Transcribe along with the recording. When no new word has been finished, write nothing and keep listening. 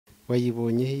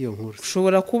wayibonye iyo nkuru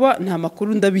ushobora kuba nta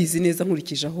makuru ndabizi neza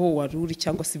nkurikije aho waruri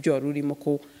cyangwa se ibyo warurimo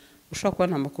ko ushobora kuba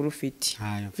nta makuru ufite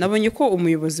nabonye ko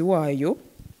umuyobozi wayo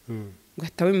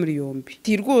ngatawe muri yombi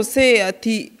ati rwose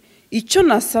ati icyo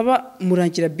nasaba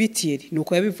murangira BTL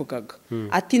nuko yabivugaga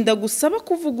ati ndagusaba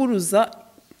kuvuguruza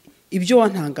ibyo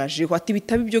wantangajeho ati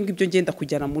bitaba ibyo ngibyo ngenda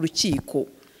kujyana mu rukiko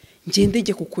ngende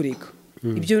njye kukurega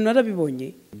ibyo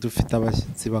narabibonye dufite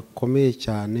abashyitsi bakomeye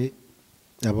cyane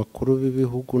abakuru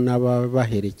b'ibihugu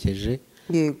n'ababaherekeje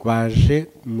baje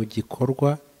mu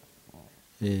gikorwa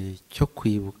cyo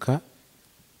kwibuka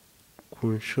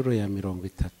ku nshuro ya 30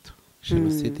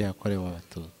 jenoside yakorewe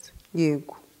abatutsi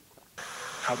yego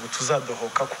ntabwo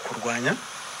tuzadohoka kukurwanya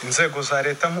inzego za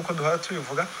leta nk'uko duhora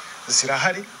tubivuga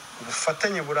zirahari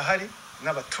ubufatanye burahari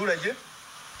n'abaturage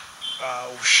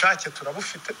ubushake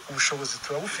turabufite ubushobozi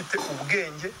turabufite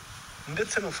ubwenge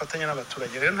ndetse n'ubufatanye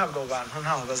n'abaturage rero ntabwo abo bantu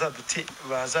ntaho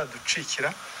bazaducikira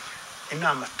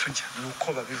inama tujya nuko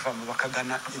babivamo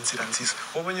bakagana inzira nziza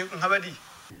wabonye nk'abari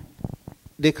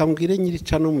reka mbwire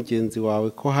nyirica no mugenzi wawe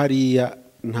ko hariya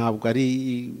ntabwo ari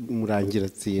murangira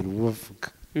tsira ubavuga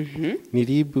ni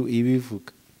ribu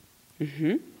ibivuga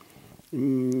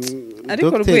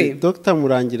Dr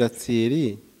Murangira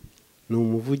Tsiri ni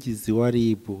umuvugizi wa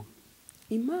ribu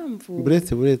impamvu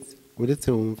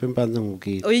uretse wumve mbanza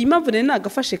nkubwira oya impamvu rero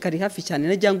nagafashe kari hafi cyane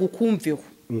najya ngo ukumveho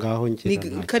ngaho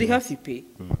ngira kari hafi pe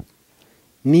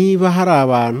niba hari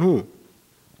abantu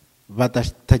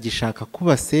batagishaka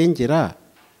kubasengera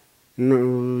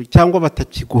cyangwa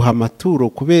batakiguha amaturo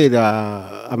kubera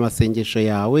amasengesho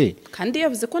yawe kandi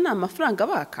yavuze ko nta mafaranga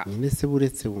baka nyine se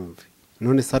buretse wumve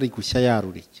none se ari gushya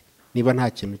yarurike niba nta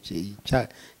kintu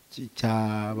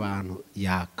cy'abantu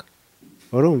yaka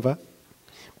urumva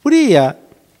buriya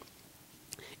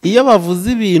iyo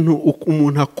bavuze ibintu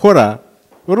umuntu akora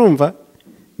urumva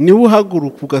niwe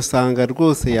uhaguruka ugasanga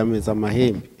rwose yameze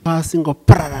amahembe hasi ngo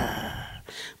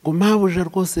ngo mpabuje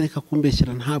rwose reka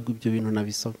kumbeshyira ntabwo ibyo bintu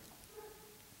nabisomye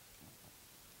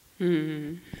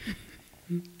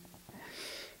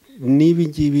niba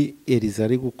ngibi Elise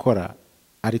ari gukora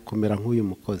ari kumera nk'uyu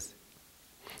mukozi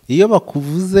iyo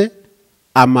bakuvuze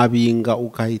amabinga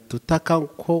ugahita utaka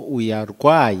ko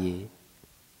uyarwaye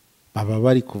baba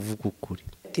bari kuvuga ukuri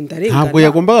ntabwo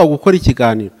yagombaga gukora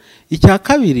ikiganiro icya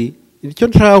kabiri icyo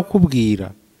nshaka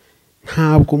kukubwira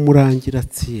ntabwo Murangira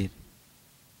Tsiri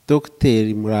Dr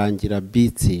Murangira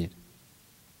BTL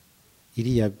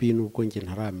iriya bi nubwo nge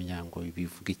ntaramenya ngo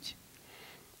bivuga iki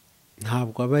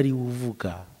ntabwo aba ari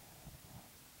uvuga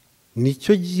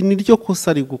niryo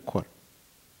kosa ari gukora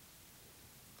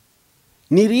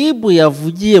ni ribu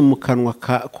yavugiye mu kanwa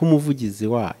k'umuvugizi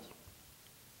wayo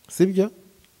sibyo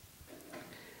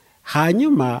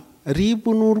hanyuma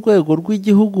ribu ni urwego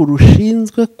rw'igihugu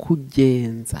rushinzwe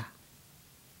kugenza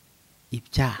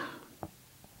ibyaha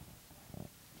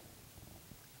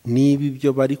niba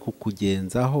ibyo bari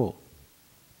kukugenzaho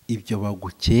ibyo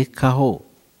bagukekaho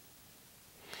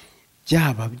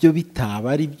byaba byo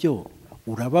bitaba ari byo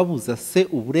urababuza se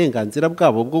uburenganzira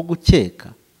bwabo bwo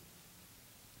gukeka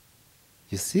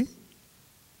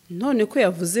none ko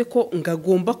yavuze ko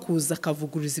ngagomba kuza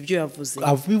akavuguruza ibyo yavuze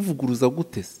abivuguruza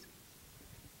gute se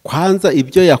kwanza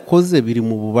ibyo yakoze biri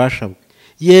mu bubasha bwe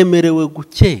yemerewe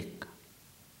gukeka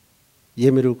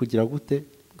yemerewe kugira gute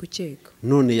gukeka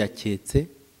none yaketse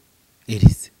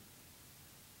Elise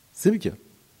sibyo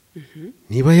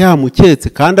niba yamuketse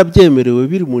kandi abyemerewe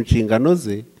biri mu nshingano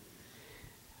ze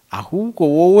ahubwo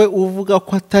wowe uvuga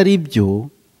ko atari byo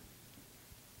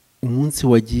umunsi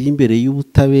wagiye imbere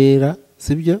y'ubutabera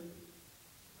sibyo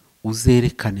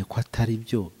uzerekane ko atari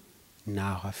byo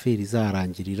naho aferi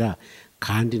izarangirira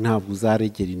kandi ntabwo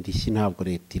uzaregera indishyi ntabwo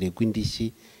leta iregwa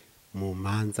indishyi mu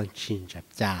manza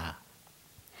nshinjabyaha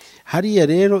hariya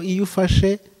rero iyo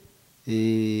ufashe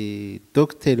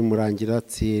Dr Murangira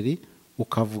Tsiri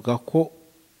ukavuga ko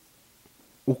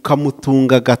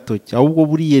ukamutunga agatoki ahubwo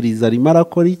buriya Elise arimo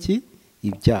arakora iki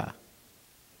ibyaha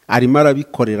arimo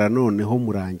arabikorera noneho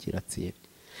Murangira Tsiri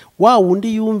wa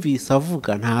wundi yumvise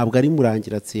avuga ntabwo ari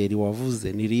Murangira Tsiri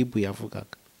wavuze ni ribu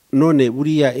yavugaga none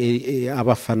buriya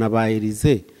abafana ba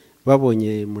Elise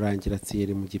babonye Murangira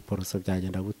Tsiri mu giporoso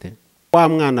byagenda gute wa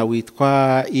mwana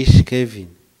witwa Ish Kevin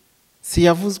si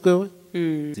yavuzwe we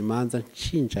zimanza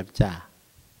nshinjabyaha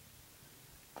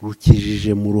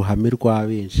rukijije mu ruhame rwa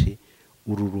benshi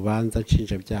uru rubanza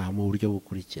nshinjabyaha mu buryo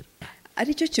bukurikira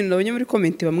aricyo kintu nabonye muri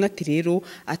comment bamwe ati rero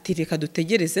ati reka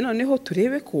dutegereze noneho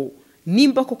turebe ko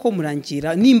nimba koko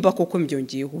murangira nimba koko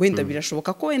mbyongeyeho wenda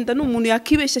birashoboka ko wenda n'umuntu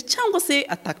yakibeshya cyangwa se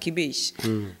atakibeshya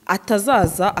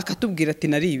atazaza akatubwira ati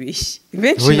naribeshye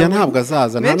oya ntabwo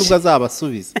azaza nta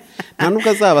nubwo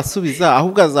azabasubiza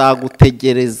ahubwo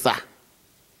azagutegereza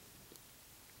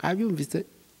abyumvise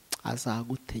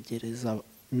azagutegereza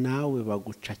nawe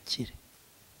bagucakire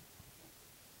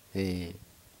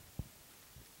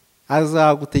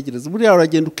azagutegereza buriya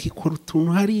uragenda ukikora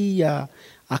utuntu hariya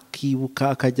akibuka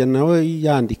akajya nawe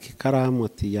yandika ikaramu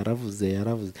ati yaravuze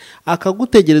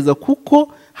akagutegereza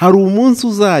kuko hari umunsi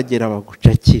uzagera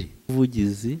bagucakire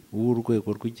ubuvugizi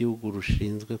w'urwego rw'igihugu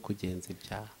rushinzwe kugenza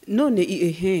ibyaha none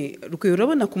rwe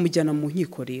urabona kumujyana mu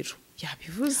nkiko rero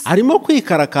yabivuze arimo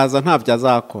kwikarakaza ntabyo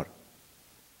azakora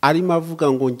arimo avuga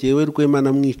ngo ngewe Rwema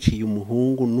namwiciye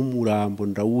umuhungu n'umurambo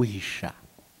ndawuhisha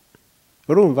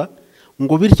urumva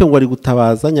ngo bityo ngo ari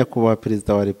gutabaza nyakubahwa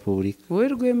perezida wa repubulika wowe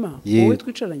Rwema wowe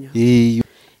twicaranya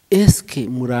eske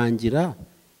murangira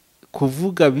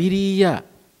kuvuga biriya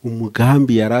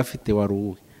umugambi yari afite wari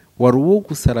uwo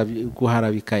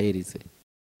guharabika Elysse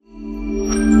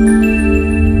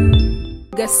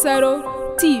GASARO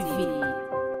TV.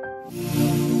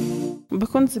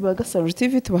 Bakunzi ba GASARO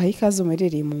TV tubaha ikaze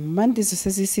muherereye mu mpande zose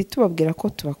z'isi tubabwira ko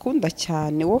tubakunda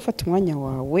cyane wowe ufata umwanya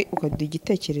wawe ukaduha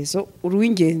igitekerezo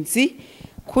uruw'ingenzi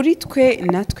kuri twe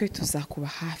natwe tuzakuba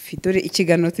hafi dore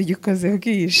ikiganiro tugikoze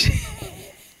bwije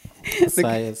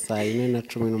saa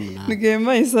 4:18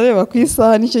 Rwema isareba ku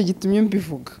isaha nicyo gitumye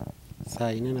mbivuga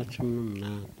saa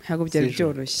 4:18 ntabwo byari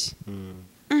byoroshye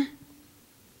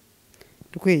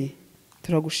rwe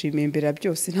turagushimiye imbere ya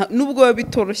byose nubwo biba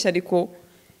bitoroshye ariko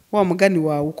wa mugani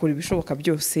wawe ukora ibishoboka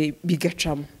byose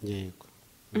bigacamo yego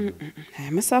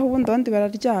aya masaha ubundi abandi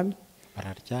bararyamye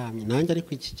nanjye ariko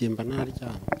iki gihe mba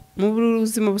nararyamye mu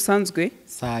buzima busanzwe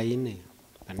saa 4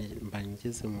 mba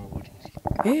ngeze mu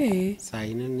buriri saa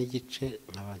 4:30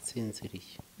 nkaba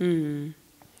nsinziriye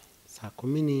saa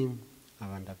 11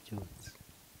 nkaba ndabyutse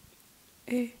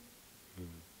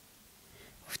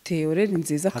ufite oreri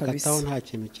nziza kabisa hagataho nta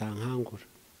kintu cyankangura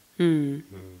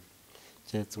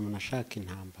keretse umuntu ashaka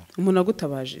intambara umuntu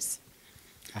agutabaje se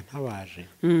antabaje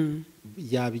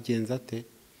yabigenza ate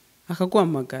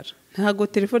akaguhamagara ntago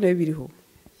telefone ye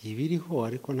biriho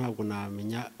ariko ntabwo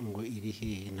namenya ngo iri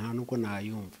hehe nta nubwo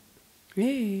nayumva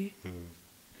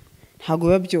ntabwo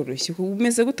biba byoroshye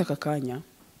umeze gute aka kanya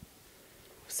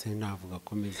se navuga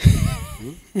ko meze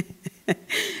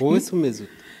wowe se umeze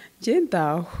ute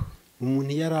gendaho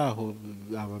umuntu yari aho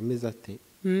aba ameze ate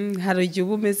hari igihe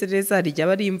uba umeze neza hari igihe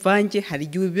aba ari imvange hari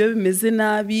igihe biba bimeze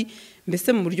nabi mbese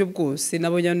mu buryo bwose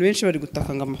nabonye abantu benshi bari gutaka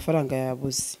ngo amafaranga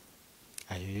yabuze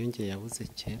ayo yongeye yabuze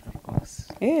kera rwose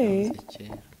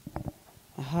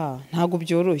ntabwo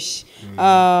byoroshye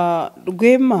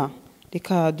Rwema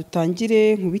reka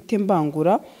dutangire nkubite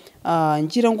mbangura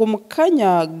ngira ngo mu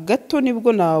kanya gato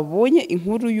nibwo nabonye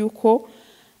inkuru y'uko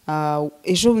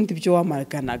ejo bundi byo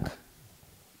wamaganaga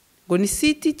ngo ni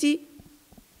STT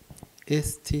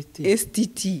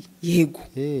yego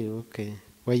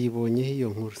wayibonyeho iyo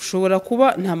nkuru ushobora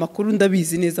kuba nta makuru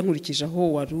ndabizi neza nkurikije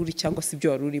aho wari uri cyangwa se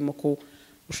ibyo wari urimo ko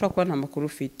ushobora kuba nta makuru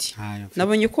ufite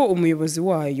nabonye ko umuyobozi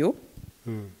wayo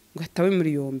ngo atawe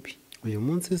muri yombi uyu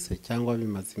munsi se cyangwa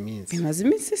bimaze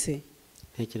iminsi se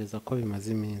ntekereza ko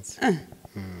bimaze iminsi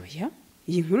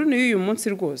iyi nkuru ni y'uyu munsi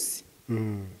rwose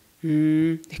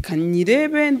reka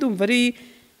nyirebe ndumva ari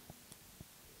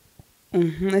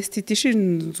STT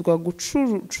ishinzwe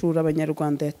gucura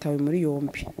abanyarwanda yatawe muri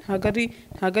yombi ntago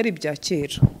ari ibya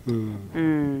kera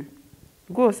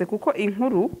rwose kuko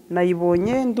inkuru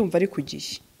nayibonye ndumva ari ku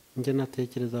gihe njye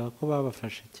natekerezaga ko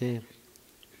babafashe kera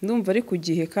ndumva ari ku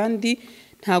gihe kandi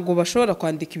ntago bashobora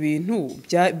kwandika ibintu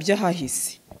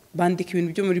by'ahahise bandika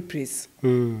ibintu byo muri press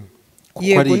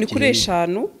yego ni kuri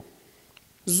 5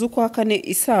 z'ukwa 4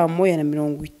 isaa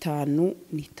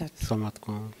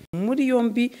 1:53 muri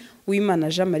yombi Uwimana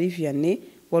Jean Marie Vianney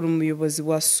wari umuyobozi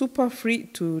wa Super Free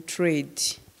to Trade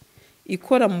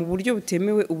ikora mu buryo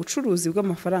butemewe ubucuruzi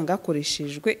bw'amafaranga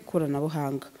hakoreshejwe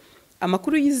ikoranabuhanga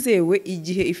amakuru yizewe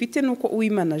igihe ifite nuko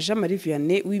Uwimana Jean Marie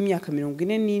Vianney w'imyaka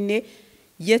 44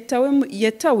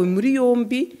 yatawe muri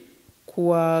yombi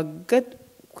kuwa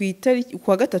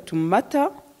 3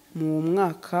 Mata mu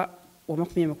mwaka wa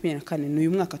 2024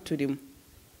 n'uyu mwaka turimo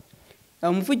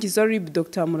umuvugizi wa RIB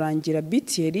Dr Murangira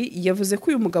Bitieri yavuze ko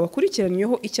uyu mugabo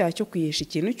akurikiranyweho icyaha cyo kwihesha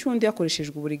ikintu cy'undi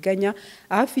yakoreshejwe uburiganya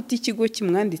aho afite ikigo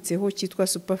kimwanditseho cyitwa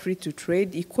Super Free to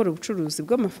Trade ikora ubucuruzi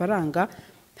bw'amafaranga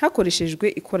hakoreshejwe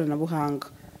ikoranabuhanga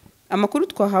amakuru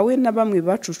twahawe na bamwe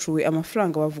bacucuwe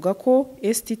amafaranga bavuga ko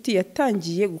STT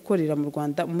yatangiye gukorera mu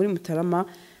Rwanda muri Mutarama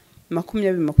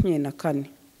 2024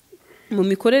 mu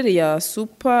mikorere ya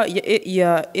super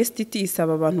ya STT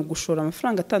isaba abantu gushora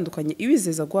amafaranga atandukanye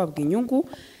ibizeza guhabwa inyungu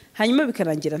hanyuma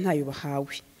bikarangira ntayo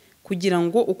bahawe. Kugira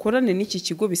ngo ukorane n'iki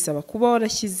kigo bisaba kuba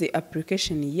warashyize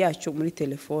application yacyo muri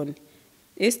telefone.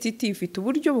 STT ifite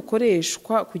uburyo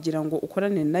bukoreshwa kugira ngo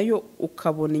ukorane nayo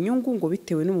ukabona inyungu ngo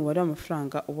bitewe n'umubare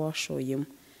w'amafaranga uba washoyemo.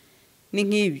 Ni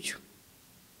nk'ibyo.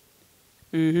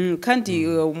 Kandi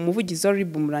umuvugizi wa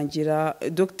RIB Murangira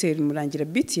Dr Murangira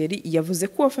Bitieri yavuze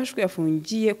ko wafashwe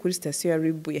afungiye kuri station ya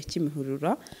RIB ya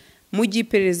Kimihurura mu gihe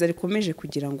iperereza rikomeje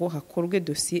kugira ngo hakorwe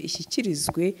dosiye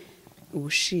ishyikirizwe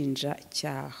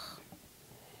ubushinjacyaha.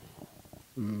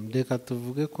 Reka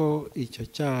tuvuge ko icyo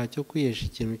cyaha cyo kwihesha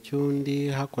ikintu cy'undi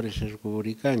hakoreshejwe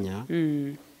uburiganya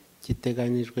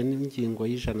kiteganyijwe n'ingingo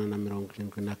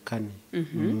y'174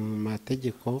 mu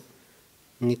mategeko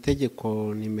mu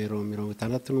itegeko nimero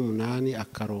 68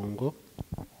 akarongo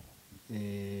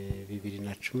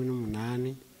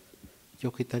 2018 ryo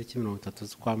ku itariki 30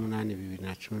 z'ukwa 8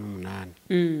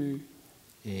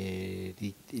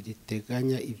 2018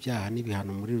 riteganya ibyaha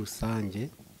n'ibihano muri rusange.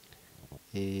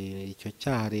 Icyo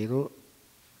cyaha rero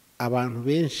abantu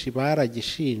benshi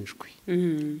baragishinjwe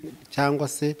cyangwa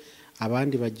se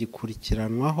abandi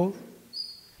bagikurikiranwaho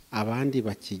abandi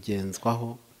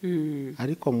bakigenzwaho.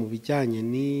 Ariko mu bijyanye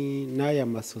n'aya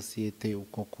masosiyete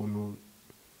uko kuntu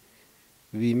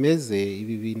bimeze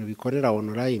ibi bintu bikorera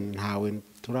online ntawe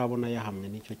turabona yahamwe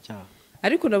n'icyo cyaha.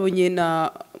 Ariko nabonye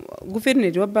na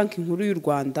guverineri wa banki nkuru y'u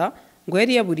Rwanda ngo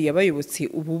yari yaburiye abayobotsi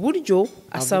ubu buryo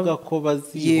avuga ko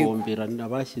bazihombera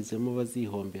abashyizemo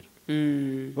bazihombera.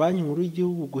 Banki nkuru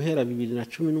y'igihugu guhera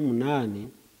 2018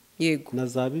 yego na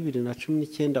za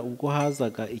 2019 ubwo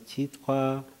hazaga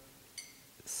icyitwa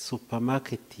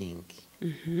supermarketing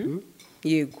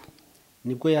yego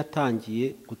nibwo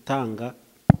yatangiye gutanga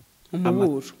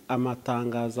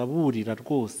amatangazo aburira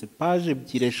rwose page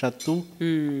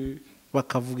 2-3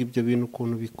 bakavuga ibyo bintu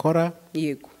ukuntu bikora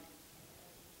yego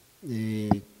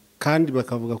kandi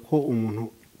bakavuga ko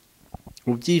umuntu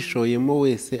ubyishoyemo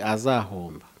wese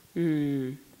azahomba.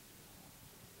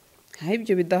 Aho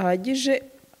ibyo bidahagije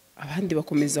abandi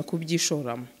bakomeza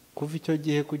kubyishoramo kuva icyo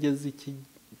gihe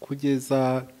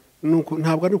kugeza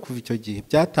ntabwo ari kuva icyo gihe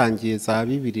byatangiye za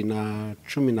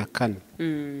 2014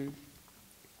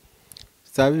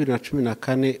 za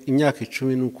 2014 imyaka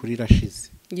 10 n'ukuri irashize.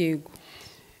 Yego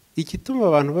igituma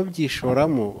abantu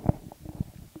babyishoramo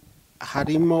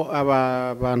harimo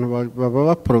abantu baba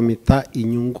bapromita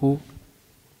inyungu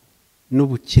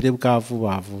n'ubukire bwa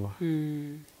vuba vuba.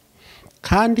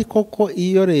 Kandi koko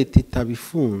iyo leta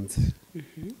itabifunze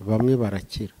bamwe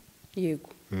barakira. Yego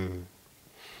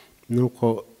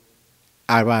nuko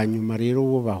abanyuma rero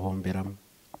bo bahomberamo.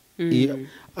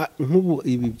 Nk'ubu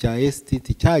ibi bya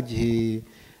STT cyagihe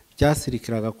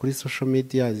byasirikiraga kuri social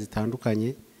media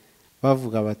zitandukanye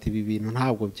bavuga bati ibi bintu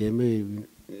ntabwo byemewe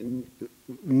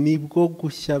nibwo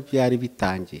gushya byari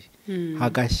bitangiye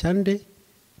hagashya nde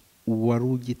uwari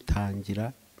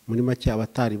ugitangira muri make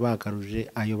abatari bagaruje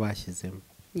ayo bashyizemo.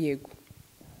 Yego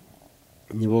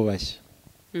nibo bashya.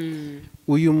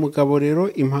 Uyu mugabo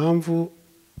rero impamvu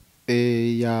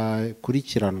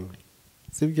yakurikiranwe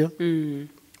sibyo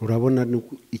urabona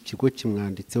ikigo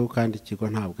kimwanditseho kandi ikigo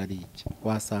ntabwo ari iki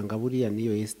wasanga buriya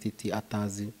niyo STT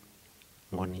atazi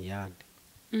ngo ni yande.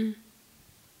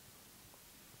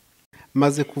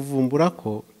 Maze kuvumbura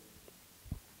ko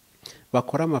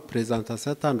bakora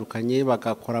amapresentation atandukanye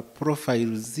bagakora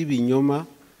profile z'ibinyoma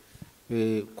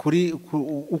kuri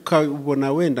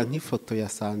ukabona wenda nk'ifoto ya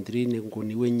Sandrine ngo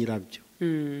niwe nyirabyo.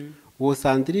 Uwo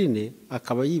Sandrine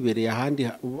akaba yibereye ahandi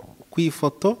ku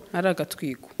ifoto ari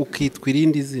agatwiko ukitwa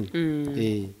irindi zina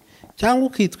cyangwa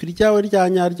ukitwa iryawe rya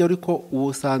nyaryo ariko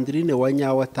uwo Sandrine wa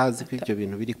nyawe atazi ko ibyo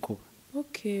bintu biri kuba.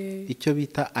 Icyo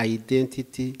bita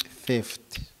identity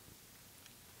theft.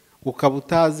 Ukaba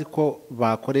utazi ko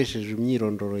bakoresheje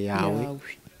imyirondoro yawe.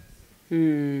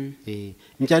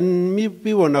 Njya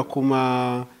bibona ku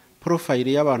ma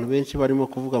profile y'abantu benshi barimo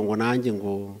kuvuga ngo nanjye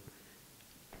ngo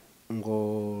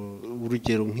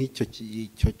urugero nk'icyo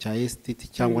cya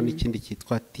STT cyangwa n'ikindi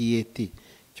cyitwa TAT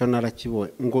cyo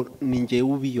narakibonye ngo ni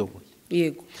ngewe ubiyoboye.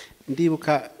 Yego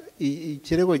ndibuka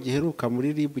ikirego giheruka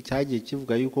muri RIB cyagiye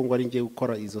kivuga yuko ngo ari ngewe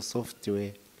ukora izo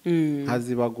software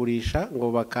nkazibagurisha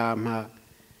ngo bakampa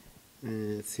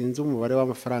sinzi umubare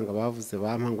w'amafaranga bavuze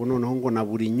bampa ngo noneho ngo na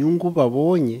buri nyungu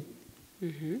babonye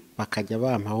bakajya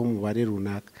bampaho umubare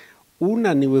runaka.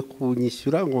 Unaniwe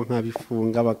kunyishyura ngo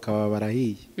nkabifunga bakaba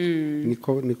barahiye.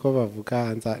 Niko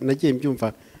bavuga nagiye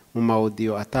mbyumva mu ma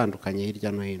audio atandukanye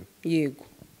hirya no hino. Yego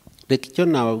reka icyo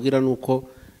nababwira nuko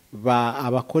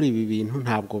abakora ibi bintu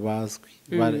ntabwo bazwi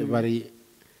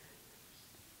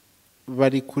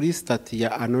bari kuri stati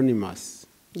ya anonymous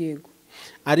yego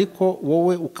ariko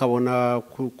wowe ukabona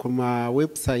ku ma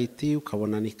website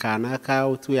ukabona ni kanaka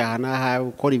utuye hanaha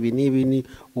ukora ibi n'ibi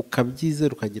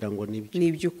ukabyizera ukagira ngo nibyo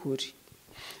n'iby'ukuri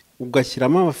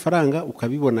ugashyiramo amafaranga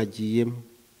ukabibona agiyemo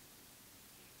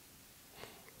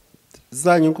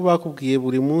za nyungu bakubwiye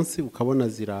buri munsi ukabona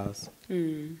ziraza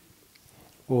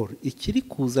ikiri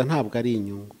kuza ntabwo ari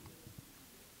inyungu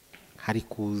hari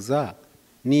kuza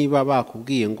niba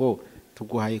bakubwiye ngo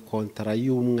tuguhaye kontara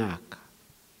y'umwaka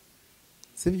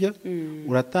sibyo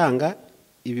uratanga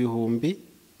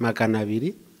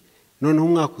 200,200 noneho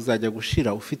umwaka uzajya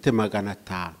gushira ufite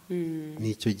 500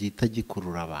 nicyo gihita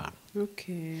gikurura abantu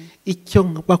icyo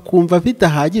bakumva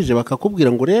bidahagije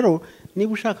bakakubwira ngo rero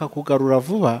niba ushaka kugarura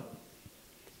vuba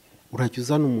urajya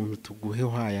uzana umuntu tuguhe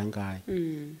haya ngaya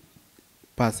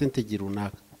percentage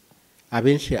runaka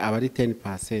abenshi aba ari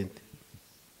 10%.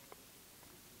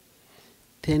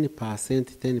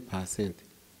 10%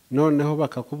 noneho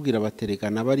bakakubwira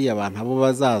baterekana bariya abantu abo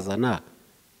bazazana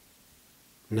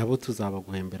nabo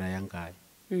tuzabaguhembera aya ngaya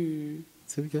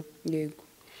sibyo yego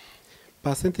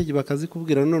percentage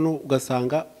bakazikubwira noneho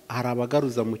ugasanga hari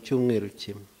abagaruza mu cyumweru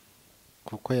kimwe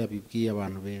kuko yabibwiye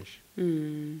abantu benshi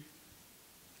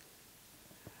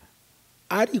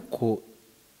ariko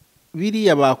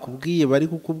biriya bakubwiye bari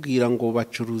kukubwira ngo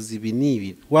bacuruza ibi n'ibi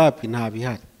wapi nta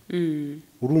bihari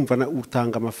urumva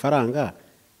utanga amafaranga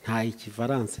nta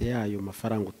ikivaranse yayo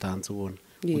mafaranga utanze ubona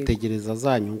utegereza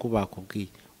za nyungu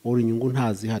bakubwiye uri nyungu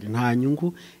ntazihari nta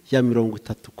nyungu ya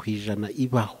 30%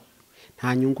 ibaho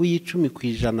nta nyungu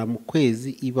y'10% mu kwezi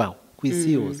ibaho ku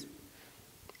isi yose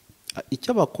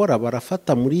icyo bakora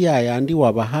barafata muri ya yandi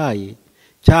wabahaye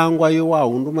cyangwa yo wa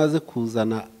wundi umaze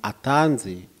kuzana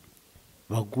atanze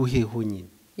baguheho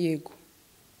nyine yego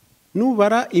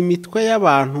nubara imitwe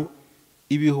y'abantu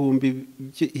ibihumbi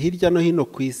hirya no hino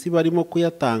ku isi barimo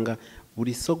kuyatanga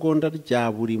buri segonda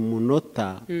rya buri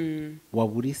munota wa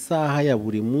buri saha ya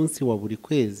buri munsi wa buri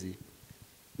kwezi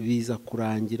biza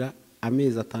kurangira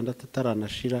amezi 6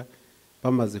 ataranashira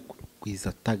bamaze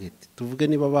kwiza target tuvuge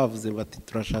niba bavuze bati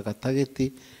turashaka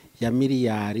target ya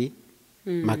miliyari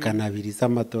 200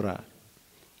 z'amadolari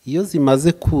iyo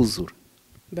zimaze kuzura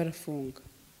barafunga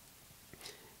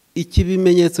iki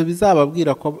bimenyetso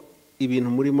bizababwira ko ibintu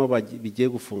murimo bigiye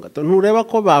gufunga ntureba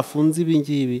ko bafunze ibi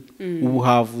ngibi ubu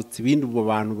havutse ibindi ubu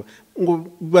bantu ngo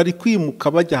bari kwimuka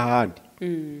bajya ahandi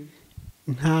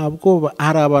ntabwo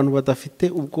hari abantu badafite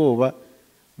ubwoba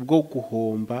bwo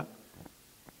guhomba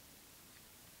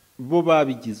bo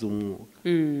babigize umwuga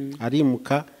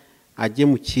arimuka ajye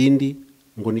mu kindi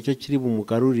ngo nicyo kiri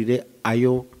bumugarurire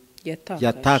ayo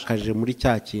yatakaje muri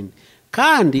cya kindi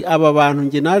kandi aba bantu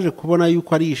nge naje kubona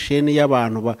yuko ari ishene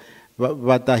y'abantu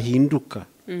badahinduka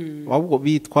ahubwo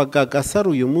bitwaga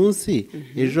GASARO uyu munsi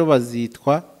ejo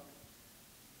bazitwa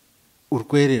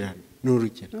urwererane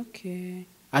n'urugero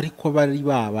ariko bari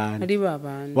babandi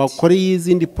bakoreye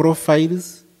izindi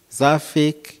profiles za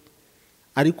fake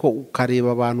ariko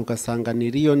ukareba abantu ugasanga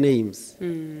ni real names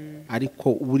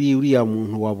ariko uriya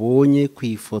muntu wabonye ku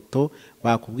ifoto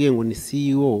bakubwiye ngo ni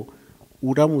CEO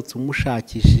uramutse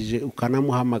umushakishije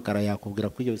ukanamuhamagara yakubwira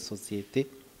ko iyo societe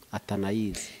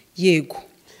atanayizi yego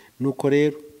nuko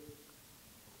rero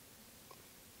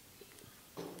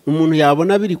umuntu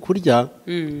yabona biri kurya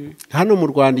hano mu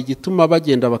Rwanda igituma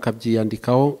bagenda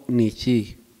bakabyiyandikaho ni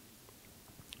ikihe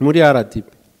muri RDB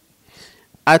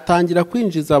atangira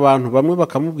kwinjiza abantu bamwe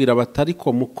bakamubwira batari ko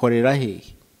mukorera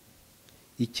hehe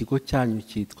ikigo cyanyu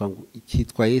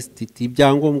cyitwa STT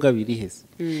ibyangombwa biri hese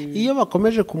iyo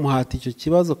bakomeje kumuhata icyo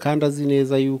kibazo kandi azi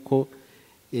neza yuko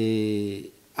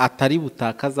atari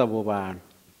butakaza abo bantu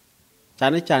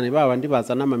cyane cyane babandi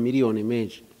bazana amamiliyoni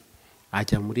menshi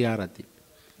ajya muri RDB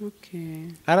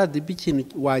RDB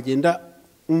ikintu wagenda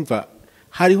umva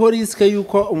hariho riske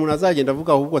yuko umuntu azagenda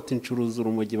avuga ahubwo ati ncuruza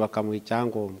urumogi bakamuha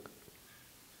icyangombwa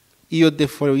iyo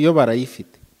defo yo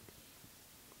barayifite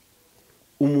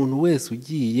umuntu wese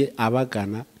ugiye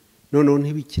abagana noneho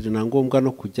ntibikire na ngombwa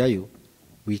no kujyayo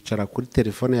wicara kuri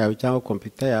telefone yawe cyangwa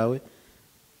computer yawe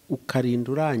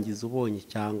ukarinda urangiza ubonye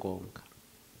icyangombwa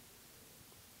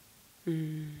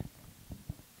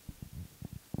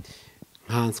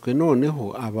nkanswe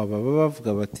noneho aba baba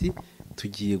bavuga bati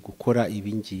tugiye gukora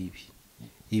ibi ngibi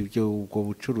ibyo ubwo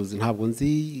bucuruzi ntabwo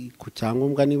nzi ku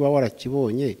cyangombwa niba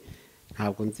warakibonye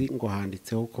ntabwo nzi ngo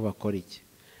handitseho ko bakora iki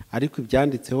ariko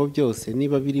ibyanditseho byose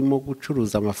niba birimo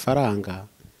gucuruza amafaranga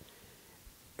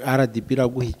RDB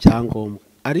iraguha icyangombwa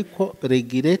ariko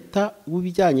regulator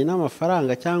w'ibijyanye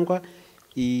n'amafaranga cyangwa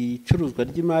icuruzwa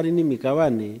ry'imari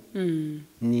n'imigabane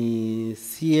ni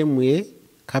CMA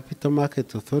Capital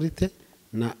Market Authority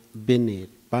na BNL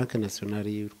banki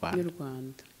nasiyonari y'u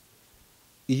Rwanda.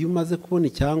 Iyo umaze kubona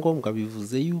icyangombwa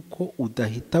bivuze yuko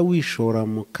udahita wishora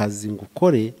mu kazi ngo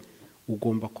ukore,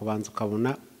 ugomba kubanza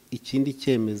ukabona ikindi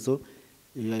cyemezo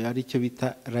ari cyo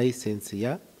bita layisensi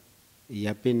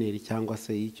ya beneri cyangwa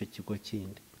se y'icyo kigo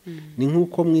kindi. Ni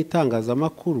nk'uko mu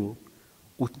itangazamakuru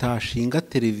utashinga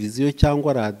televiziyo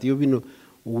cyangwa radiyo, bino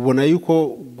ubona yuko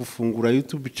gufungura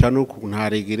YouTube channel nta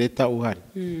regulator uhari.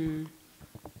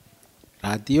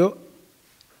 Radiyo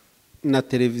na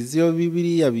televiziyo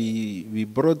bibiriya bi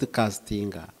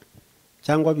broadcastinga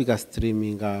cyangwa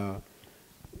bigastreaminga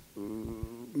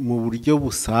mu buryo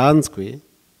busanzwe,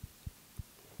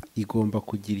 igomba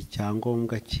kugira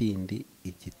icyangombwa kindi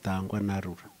igitangwa na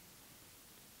RURA.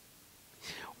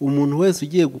 Umuntu wese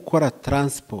ugiye gukora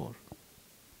transport,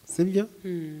 sibyo?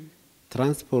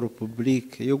 Transport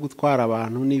publique yo gutwara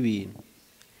abantu n'ibintu,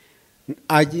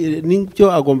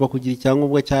 nibyo agomba kugira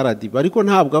icyangombwa cya RDB, ariko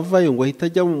ntabwo avayo ngo ahita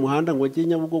ajya mu muhanda ngo ajye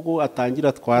Nyabugogo atangire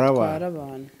atwara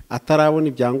abantu atarabona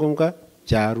ibyangombwa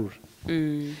bya RURA.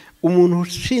 Umuntu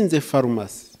ushinze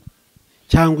farumasi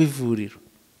cyangwa ivuriro,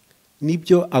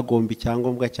 nibyo agomba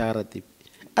icyangombwa cya RDB,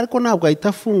 ariko ntabwo ahita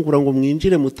afungura ngo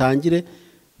mwinjire mutangire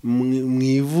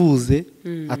mwivuze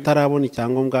atarabona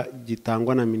icyangombwa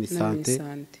gitangwa na Minisante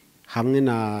hamwe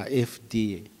na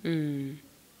FDA.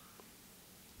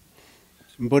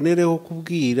 Mbonereho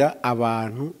kubwira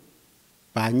abantu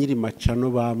ba nyiri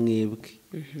macano ba mwebwe,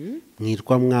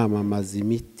 mwirwa mwamamaza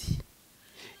imiti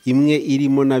imwe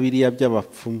irimo na biriya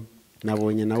by'abapfumu,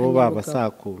 nabonye nabo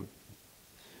babasakura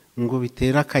ngo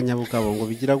bitera akanyabugabo, ngo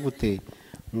bigira gute,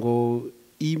 ngo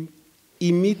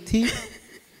imiti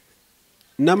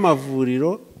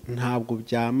n'amavuriro ntabwo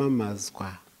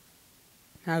byamamazwa,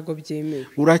 ntabwo byemewe.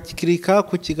 Urakirika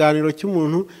ku kiganiro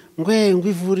cy'umuntu ngo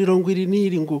ivuriro ngo iri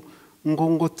niri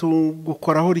ngo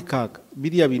tugukoraho rikaga,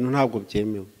 biriya bintu ntabwo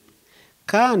byemewe.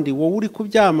 Kandi wowe uri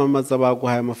kubyamamaza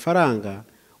baguhaye amafaranga,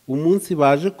 umunsi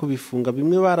baje kubifunga,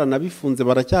 bimwe baranabifunze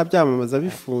baracyabyamamaza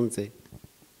bifunze,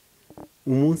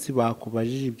 umunsi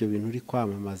bakubajije ibyo bintu uri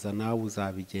kwamamaza nawe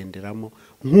uzabigenderamo.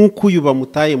 Nk'uko uyu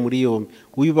bamutaye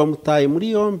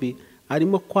muri yombi,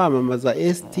 arimo kwamamaza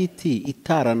STT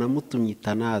itaranamutumye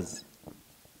itanazi,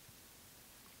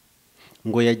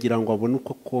 ngo yagira ngo abone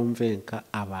uko konvenka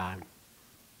abantu.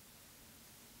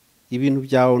 Ibintu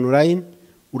bya online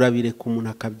urabireka umuntu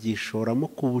akabyishoramo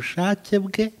ku bushake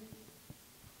bwe,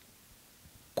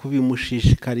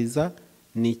 kubimushishikariza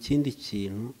ni ikindi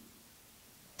kintu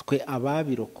twe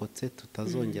ababirokotse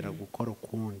tutazongera gukora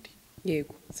ukundi.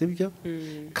 Yego, sibyo?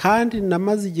 Kandi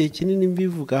namaze igihe kinini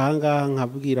mbivuga ahangaha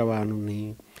nkabwira abantu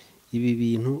nti ibi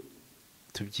bintu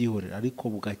tubyihorera, ariko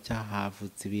bugacya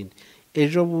havutse ibindi.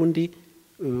 Ejo bundi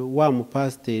wa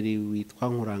mupasiteri witwa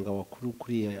Nkuranga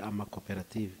kuri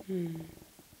amakoperative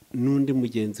n'undi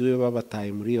mugenzi we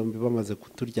babataye muri yombi bamaze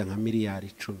kuturya nka miliyari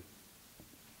 10.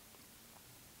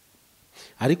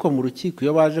 Ariko mu rukiko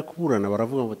iyo baje kuburana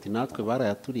baravuga ngo ati natwe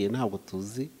barayaturiye ntabwo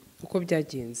tuzi uko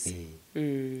byagenze.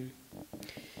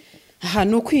 Aha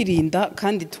no kwirinda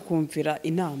kandi tukumvira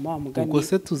inama wa mugani. Ubwo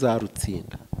se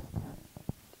tuzarutsinda?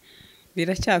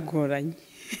 Biracyagoranye.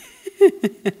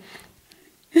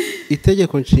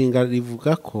 Itegeko nshinga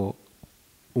rivuga ko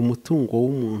umutungo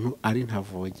w'umuntu ari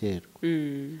ntavogerwa,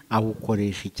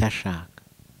 awukoresha icyo ashaka.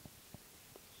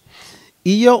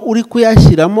 Iyo uri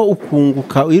kuyashyiramo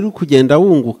ukunguka, uri kugenda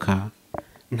wunguka,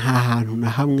 nta hantu na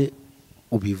hamwe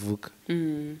ubivuga.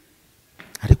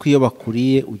 Ariko iyo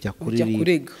bakuriye ujya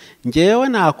kurega. Ngewe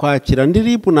nakwakira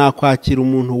ndiribu, nakwakira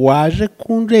umuntu waje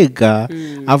kunrega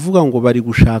avuga ngo bari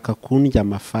gushaka kundya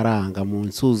amafaranga, mu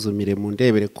nsuzumire mu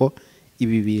ndebere ko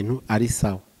ibi bintu ari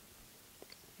sawa.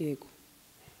 Yego.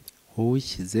 Wowe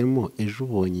ushyizemo ejo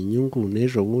ubonye inyungu,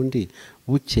 n'ejo bundi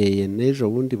bukeye, n'ejo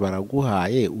bundi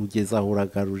baraguhaye, ugeze aho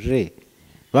uragaruje,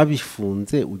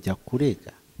 babifunze ujya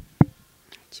kurega.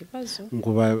 Kibazo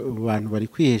ngo abantu bari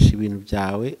kwihesha ibintu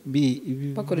byawe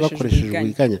bakoresheje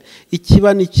ubwiganya.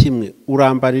 Ikiba ni kimwe,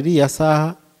 urambara iriya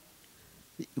saha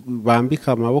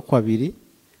bambika amaboko abiri,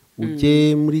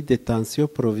 ujye muri detention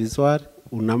provisoire,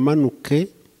 unamanuke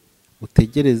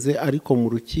utegereze. Ariko mu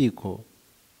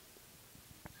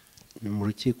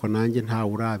rukiko nanjye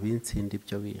ntawe urabinsinda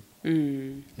ibyo bintu.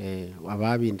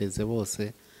 Ababindeze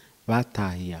bose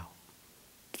batahiye aho.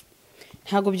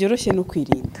 Ntabwo byoroshye no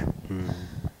kwirinda.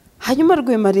 Hanyuma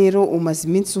Rwema rero umaze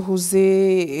iminsi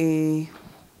uhuze,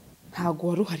 ntabwo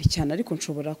wari uhari cyane, ariko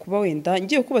nshobora kuba wenda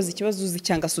ngiye kubaza ikibazo uzi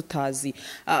cyangwa se utazi.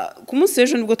 Ku munsi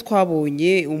w'ejo nibwo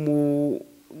twabonye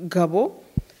umugabo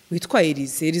witwa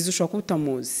Elise ushobora kuba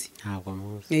utamuzi. Ntabwo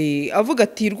muzi. Avuga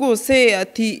ati rwose,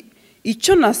 ati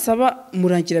icyo nasaba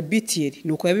Murangira BTL,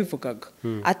 nuko yabivugaga.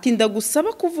 Ati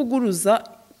ndagusaba kuvuguruza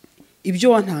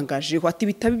ibyo wantangajeho ati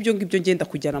bitaba ibyo ngibyo ngenda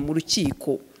kujyana mu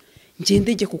rukiko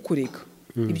ngende njye kukurega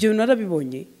ibyo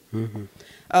narabibonye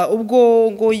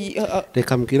ubwo ngo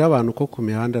reka mbwira abantu ko ku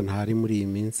mihanda ntari muri iyi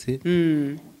minsi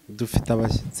dufite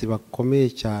abashyitsi bakomeye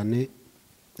cyane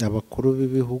abakuru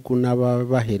b'ibihugu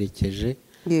n'ababaherekeje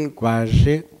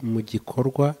baje mu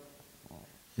gikorwa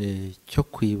cyo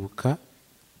kwibuka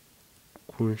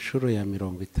ku nshuro ya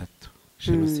 30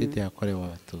 jenoside yakorewe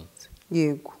abatutsi.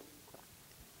 Yego.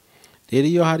 Rero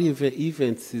iyo hari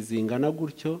events zingana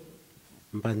gutyo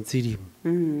mba nzirimo.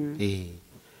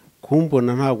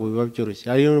 Kumbona ntabwo biba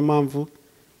byoroshye. Ariyo mpamvu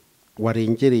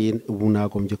warengereye ubu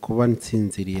nagombye kuba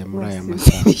nsinziriye muri aya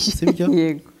masaha. Sibyo?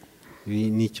 Yego.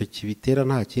 Nicyo kibitera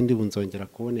nta kindi bunzongera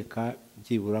kuboneka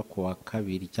byibura ku wa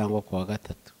 2 cyangwa ku wa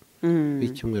 3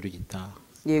 w'icyumweru gitaha.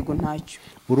 Yego ntacyo.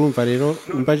 Urumva rero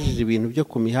mbajije ibintu byo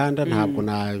ku mihanda ntabwo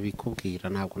nabikubwira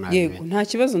ntabwo nabimenya. Yego nta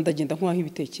kibazo ndagenda nkwaho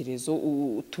ibitekerezo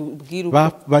tubwira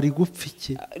bari gupfa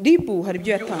iki. Ribu hari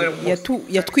ibyo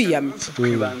yatwiyamye.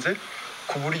 Twibanze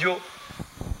ku buryo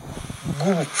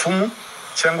bw'ubupfumu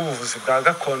cyangwa ubuvuzi bwa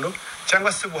gakondo cyangwa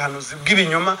se ubuhanuzi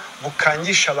bw'ibinyoma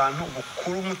bukangisha abantu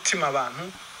bukura umutima abantu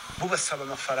bubasaba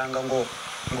amafaranga ngo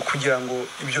kugira ngo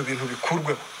ibyo bintu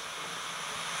bikurweho.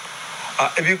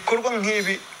 Ibikorwa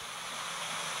nk'ibi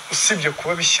usibye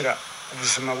kuba bishyira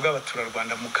ubuzima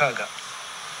bw'abaturarwanda mu kaga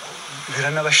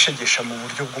biranabashegesha mu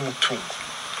buryo bw'umutungo.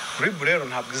 Ribu rero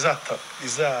ntabwo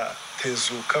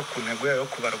izatezuka ku ntego yayo yo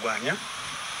kubarwanya.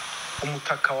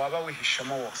 Umutaka waba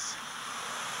wihishamo wose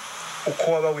uko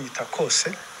waba wita kose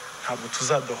ntabwo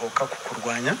tuzadohoka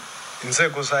kukurwanya.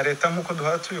 Inzego za leta nk'uko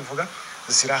duhora tubivuga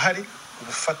zirahari,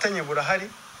 ubufatanye burahari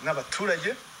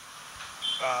n'abaturage,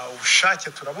 ubushake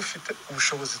turabufite,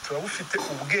 ubushobozi turabufite,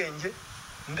 ubwenge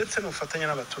ndetse n'ubufatanye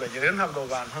n'abaturage. Rero ntabwo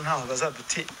abantu ntaho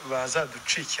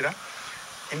bazaducikira.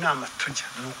 Inama tujya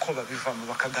nuko babivamo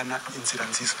bakagana inzira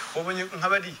nziza. Wabonye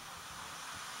nk'abari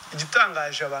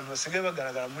igitangaje abantu basigaye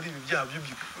bagaragara muri ibi byaha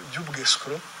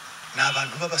by'ubwescro ni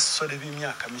abantu b'abasore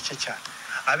b'imyaka mike cyane.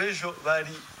 Abejo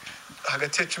bari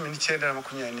hagati ya 19 na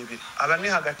 22, aba ni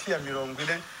hagati ya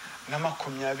 40 na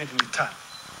 25.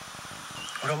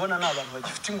 Urabona ni abantu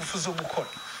bagifite ingufu zo gukora.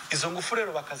 Izo ngufu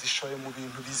rero bakazishoye mu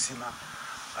bintu bizima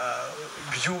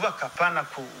byubaka pana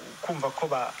kumva ko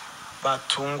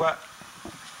batungwa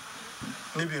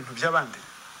n'ibintu by'abandi.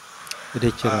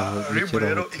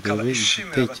 Rekeraho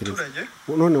igitekerezo.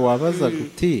 None wabaza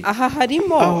guti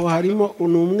aho harimo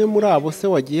umwe muri abo se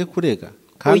wagiye kurega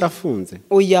kandi afunze.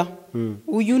 Oya.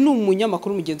 Uyu ni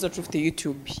umunyamakuru mugenzi wacu ufite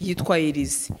YouTube yitwa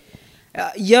Elise.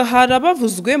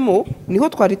 Harabavuzwemo niho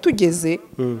twari tugeze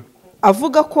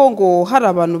avuga ko ngo hari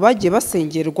abantu bagiye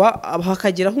basengerwa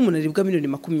hakageraho umunaribwa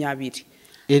 $20,000.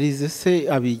 Elise se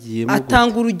abigiyemo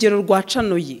atanga urugero rwa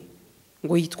canoye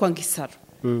ngo yitwa Ngisaro.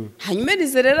 Hanyuma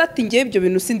Elise rero ati ngiye ibyo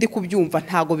bintu sindi kubyumva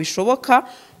ntago bishoboka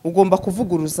ugomba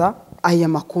kuvuguruza aya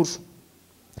makuru.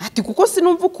 Ati kuko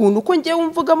sinumva ukuntu uko ngiye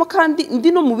umvugamo kandi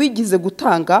ndi no mubigize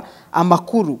gutanga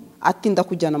amakuru ati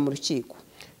ndakujyana mu rukiko.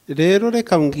 Rero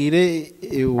reka mbwire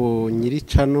uwo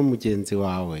nyiricano mugenzi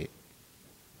wawe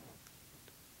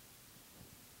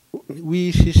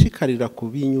wishishikarira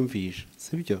kubinyumvisha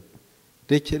sibyo.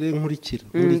 Rekere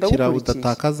nkurikira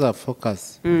udatakaza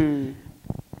focus.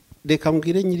 Reka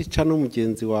mbwire nyiricano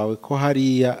mugenzi wawe ko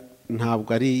hariya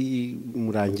ntabwo ari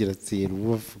murangira tsiro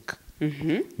uvuga.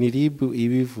 Ni Ribu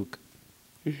ibivuga.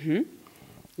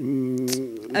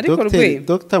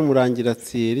 Dr. Murangira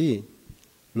Tsiri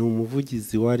ni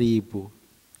umuvugizi wa Ribu.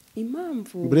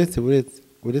 Impamvu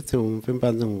uretse wumve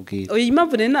mbanza mubwira. Oya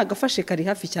impamvu ne nagafashe kari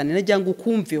hafi cyane najya ngo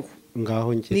ukumveho.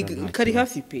 Ngaho ngira kari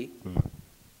hafi pe.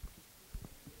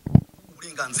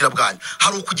 Uburenganzira bwanyu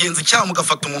hari ukugenza icyaha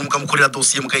mugafata umuntu mukamukorera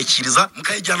dosiye mukayikiriza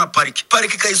mukayijyana parike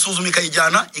ikayisuzuma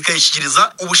ikayijyana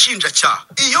ikayishyikiriza ubushinjacyaha.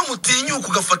 Iyo mutinyuka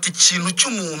ugafata ikintu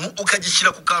cy'umuntu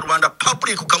ukagishyira ku karubanda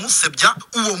public ukamusebya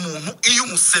uwo muntu iyo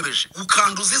umusebeje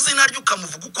ukanduza izina rye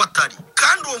ukamuvuga uko atari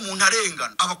kandi uwo muntu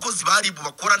arengana abakozi ba Ribu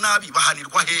bakora nabi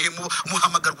bahanirwa hehe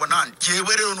muhamagarwa nande.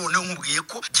 Jewe rero none nkubwiye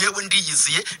ko jewe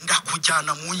ndiyiziye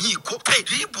ndakujyana mu nkiko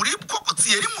Ribu koko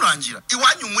Tsiri Murangira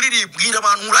iwanyu muri Ribu bwira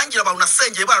abantu Murangira abantu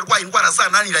nasengeye bararwaye indwara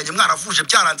zananiranye mwaravuje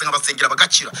byaranze nkabasengera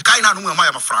bagakira kandi nta numwe wampaye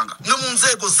amafaranga. No mu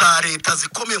nzego za leta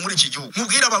zikomeye muri iki gihugu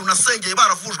mubwira abantu nasengeye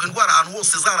baravujwe indwara ahantu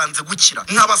hose zaranze gukira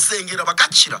nkabasengera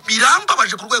bagakira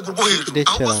birambabaje ku rwego rwo hejuru.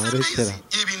 Rekera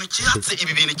ibintu kihatse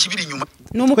ibi bintu kibiri inyuma.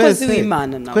 N'umukozi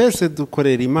w'Imana nawe twese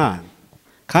dukorera Imana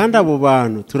kandi abo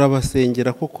bantu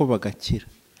turabasengera koko bagakira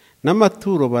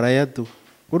n'amaturo barayaduha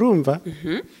urumva.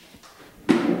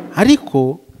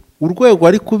 Ariko urwego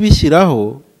ari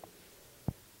kubishyiraho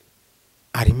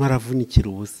arimo aravunikira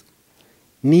ubusa.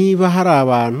 Niba hari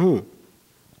abantu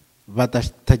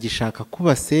batagishaka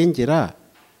kubasengera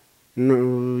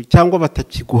cyangwa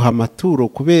batakiguha amaturo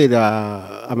kubera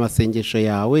amasengesho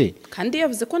yawe, kandi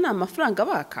yavuze ko nta mafaranga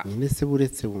baka. nyine se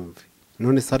buretse wumve,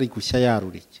 none se ari gushya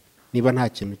yarurike niba nta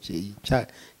kintu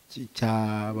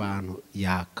cy'abantu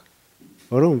yaka.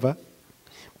 urumva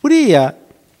buriya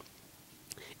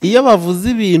iyo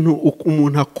bavuze ibintu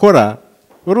umuntu akora,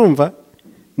 urumva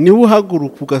niwe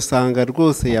uhaguruka ugasanga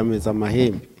rwose yameze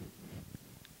amahembe.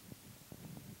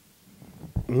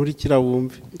 nkurikira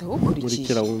wumve.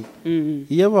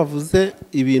 Iyo bavuze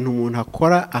ibintu umuntu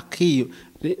akora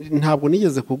ntabwo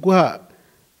nigeze kuguha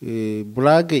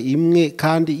burage imwe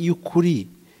kandi y'ukuri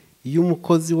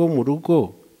y'umukozi wo mu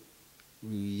rugo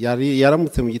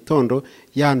yaramutse mu gitondo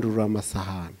yandurura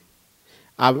amasahani.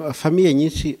 Famiye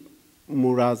nyinshi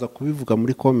muraza kubivuga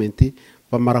muri komenti,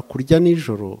 bamara kurya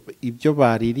nijoro ibyo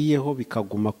baririyeho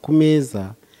bikaguma ku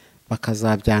meza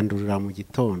bakazabyandurira mu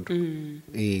gitondo.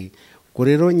 Ubwo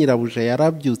rero nyirabuja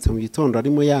yarabyutse mu gitondo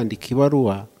arimo yandika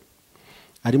ibaruwa,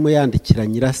 arimo yandikira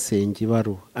nyirasenge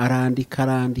ibaruwa,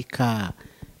 arandika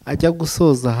ajya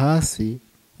gusoza hasi.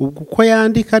 ubwo uko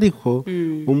yandika ariko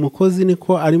umukozi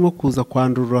niko arimo kuza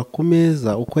kwandurura ku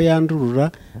meza, uko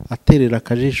yandurura aterera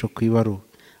akajisho ku ibaruwa,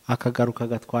 akagaruka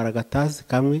agatwara agatasi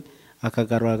kamwe,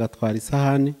 akagarura agatwara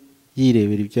isahani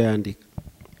yirebera ibyo yandika.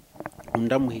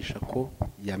 undi amuhisha ko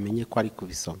yamenye ko ari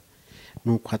kubisoma.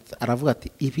 nuko aravuga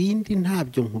ati ibindi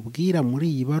ntabyo nkubwira muri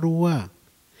iyi baruwa,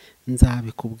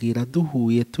 nzabikubwira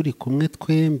duhuye turi kumwe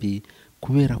twembi,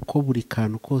 kubera ko buri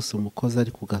kantu kose umukozi ari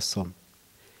kugasoma.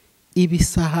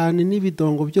 ibisahani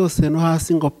n'ibidongo byose no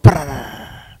hasi ngo parara,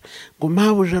 ngo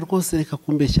mpabuja rwose reka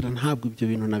kumbeshyira, ntabwo ibyo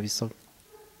bintu nabisoma.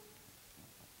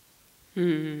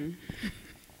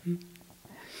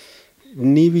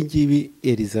 niba ngibi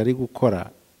ElysE ari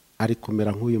gukora ari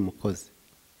kumera nk'uyu mukozi.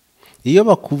 iyo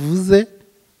bakuvuze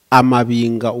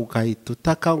amabinga ugahita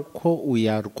utaka ko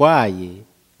uyarwaye,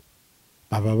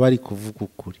 baba bari kuvuga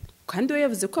ukuri. kandi we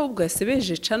yavuze ko ahubwo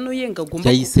yasebeje cano ye ngo agomba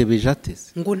yayisebeje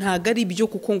ateze, ngo ntago ari byo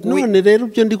kuko ngo none rero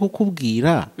ibyo ndi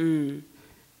kukubwira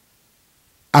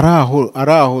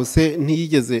araho se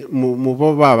ntiyigeze mu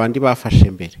bo babandi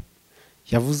bafashe mbere.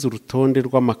 yavuze urutonde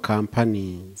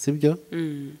rw'amakampani, sibyo?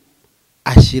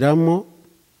 ashyiramo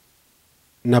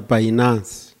na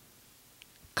Binance,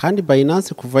 kandi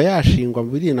Binance kuva yashingwa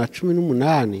mu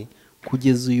 2018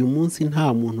 kugeza uyu munsi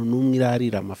nta muntu n'umwe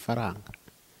irarira amafaranga.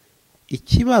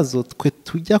 ikibazo twe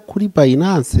tujya kuri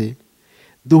Binance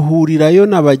duhurirayo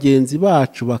na bagenzi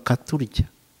bacu bakaturya.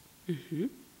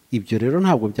 ibyo rero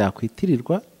ntabwo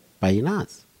byakwitirirwa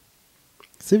Binance,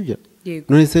 sibyo?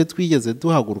 none se twigeze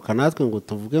duhaguruka natwe ngo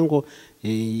tuvuge ngo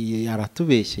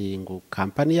yaratubeshyeye ngo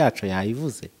kampani yacu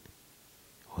yayivuze?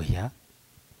 oya,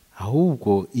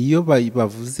 ahubwo iyo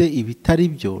bavuze ibitari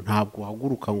byo ntabwo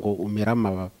uhaguruka ngo umere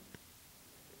amababa,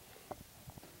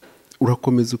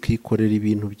 urakomeza ukikorera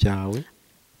ibintu byawe.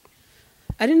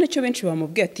 ari nacyo benshi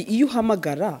bamubwiye ati iyo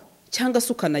uhamagara cyangwa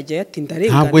se ukanajya yatinda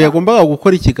arengana, ntabwo yagombaga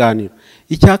gukora ikiganiro.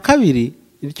 icya kabiri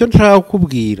icyo nshaka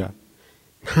kukubwira,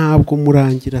 ntabwo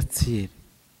Murangira Thierry,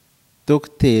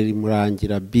 Dr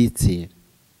Murangira Thierry,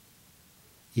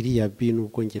 iriya bi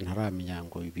nubwo nge ntaramenya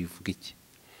ngo bivuga iki,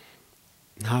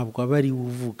 ntabwo aba ari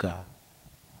uvuga.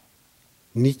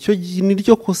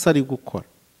 niryo kosa ari gukora.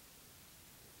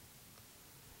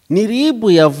 ni RIB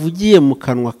yavugiye mu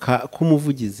kanwa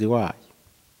k'umuvugizi wayo,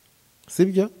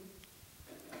 sibyo?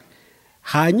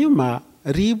 hanyuma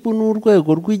RIB ni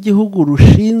urwego rw'igihugu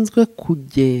rushinzwe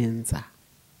kugenza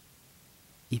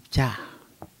ibyaha.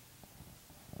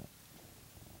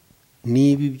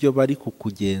 niba ibyo bari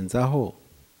kukugenzaho,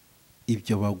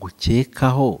 ibyo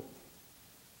bagukekaho,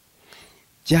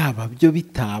 byaba byo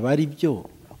bitaba ari byo,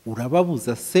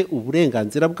 urababuza se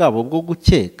uburenganzira bwabo bwo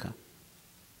gukeka?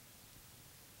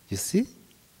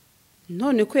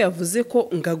 none ko yavuze ko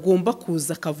ngagomba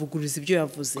kuza akavuguruza ibyo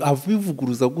yavuze.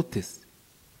 abivuguruza gute se?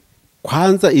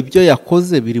 kwanza ibyo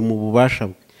yakoze biri mu bubasha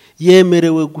bwe.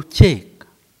 yemerewe gukeka,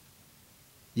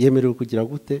 yemerewe kugira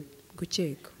gute?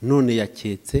 gukeka. none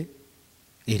yaketse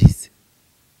ElysE,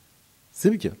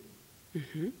 sibyo?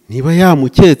 niba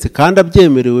yamuketse kandi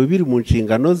abyemerewe biri mu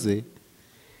nshingano ze,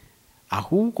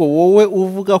 ahubwo wowe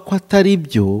uvuga ko atari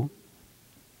byo,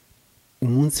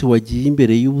 umunsi wagiye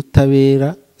imbere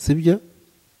y'ubutabera, sibyo,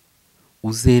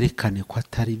 uzerekane ko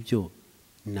atari byo,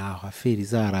 naho aferi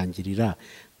izarangirira.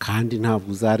 kandi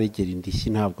ntabwo uzaregera indishyi,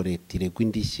 ntabwo leta iregwa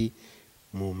indishyi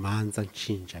mu manza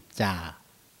nshinjabyaha.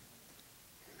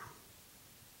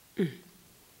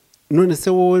 none se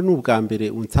wowe n'ubwa mbere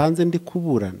unsanze ndi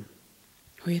kuburana?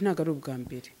 oya, ntabwo ari ubwa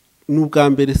mbere. n'ubwa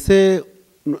mbere se?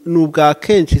 n'ubwa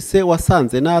kenshi se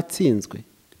wasanze natsinzwe?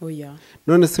 oya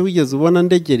none se wigeze ubona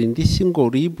ndegera indishyi ngo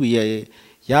ribu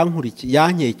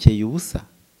yankekeye ubusa?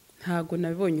 ntago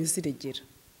nabibonye uziregera.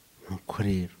 nuko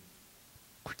rero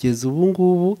kugeza ubu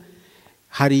ngubu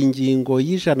hari ingingo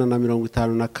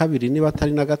y'152 niba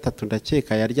atari na 3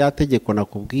 ndakeka ya rya tegeko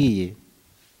nakubwiye,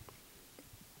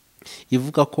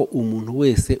 ivuga ko umuntu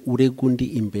wese urega undi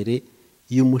imbere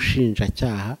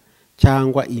y'umushinjacyaha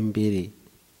cyangwa imbere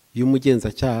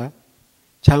y'umugenzacyaha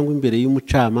cyangwa imbere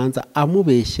y'umucamanza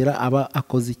amubeshyera aba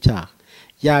akoze icyaha,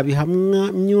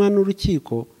 yabihamywa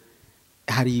n'urukiko,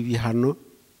 hari ibihano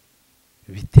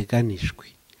biteganijwe,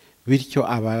 bityo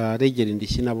abaregera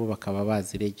indishyi nabo bakaba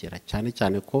baziregera, cyane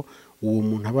cyane ko uwo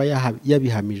muntu aba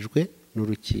yabihamijwe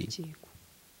n'urukiko.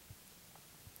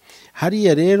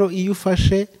 hariya rero iyo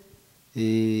ufashe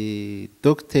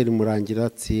Dr Murangira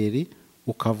Thierry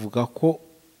ukavuga ko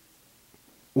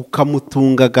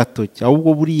ukamutunga gatoki,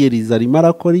 ahubwo buriya Elize arimo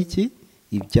arakora iki?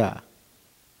 Ibyaha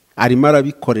arimo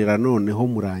arabikorera noneho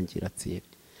Murangira Thierry.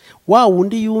 wa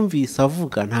wundi yumvise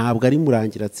avuga ntabwo ari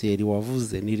Murangira Thierry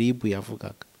wavuze, ni Ribu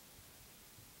yavugaga.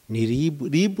 ni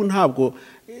Ribu ntabwo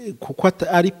kuko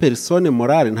ari persone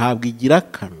morale ntabwo igira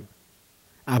akanwa,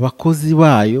 abakozi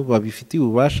bayo babifitiye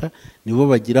ububasha nibo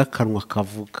bagira akanwa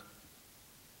kavuga,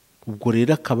 ubwo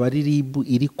rero akaba ari Ribu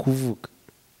iri kuvuga.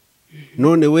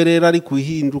 none we rero ari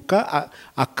kuhinduka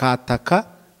akataka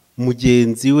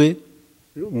mugenzi we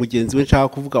nshaka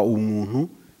kuvuga umuntu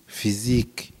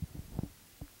physique.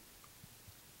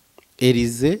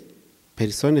 Elize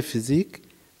persone physique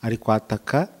ari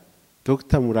kwataka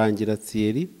Dr Murangira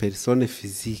Thierry persone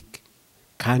physique,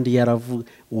 kandi yaravuga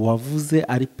uwavuze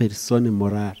ari persone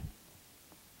morale.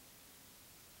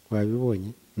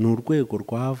 wabibonye ni urwego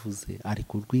rwavuze ari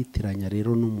kurwitiranya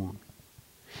rero n'umuntu.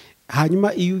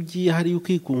 hanyuma iyo ugiye hari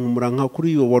ukikunkumura nka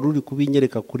kuri iyo wari uri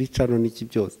kubinyereka kuri cano n'iki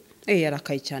byose,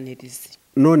 yarakaye cyane Elize.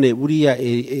 none buriya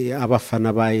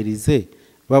abafana ba Elize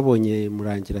babonye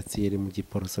Murangira Thierry mu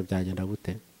giporoso byagenda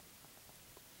gute?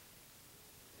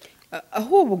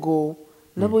 ahubwo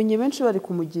nabonye benshi bari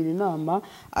kumugira inama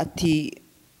ati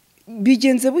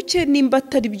bigenze buke nimba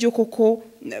atari byo koko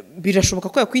birashoboka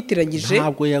ko yakwitiranyije.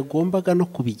 ntabwo yagombaga no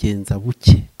kubigenza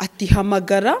buke, ati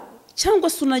hamagara cyangwa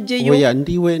se unageyo. oya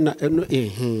ndiwe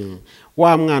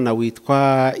wa mwana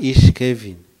witwa Ish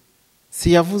Kevin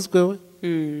si yavuzwe we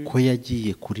ko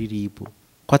yagiye kuri Ribu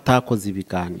ko atakoze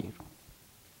ibiganiro.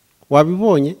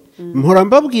 wabibonye? mpora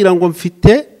mbabwira ngo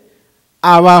mfite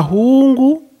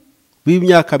abahungu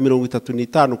b'imyaka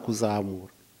 35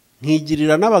 kuzamura,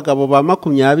 nkigirira n'abagabo ba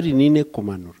 24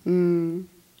 kumanura.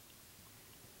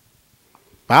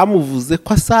 bamuvuze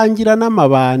ko asangira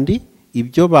n'amabandi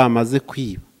ibyo bamaze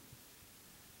kwiba,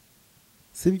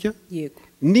 sibyo? yego.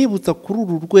 nibutsa kuri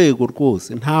uru rwego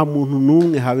rwose nta muntu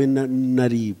n'umwe habe na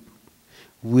Ribu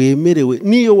wemerewe,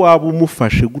 niyo waba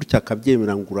umufashe gutya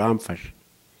akabyemera ngo uramfashe,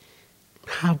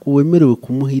 ntabwo wemerewe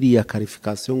kumuha iriya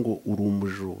qualification ngo uri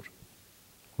umujura,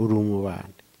 uri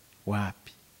umubande.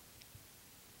 wapi?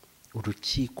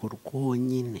 urukiko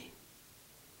rwonyine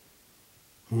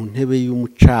mu ntebe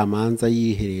y'umucamanza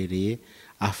yiherereye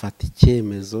afata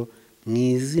icyemezo mu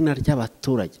izina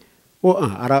ry'abaturage.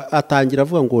 atangira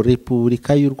avuga ngo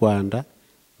Repubulika y'u Rwanda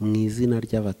mu izina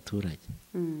ry'abaturage.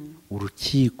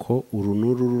 urukiko uru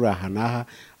n'uru ruri aha n'aha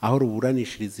aho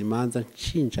ruburanishiriza imanza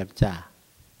nshinjabyaha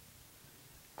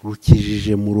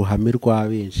rukijije mu ruhame rwa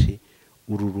benshi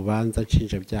uru rubanza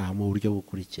nshinjabyaha mu buryo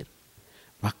bukurikira.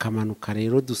 bakamanuka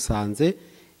rero dusanze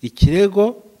ikirego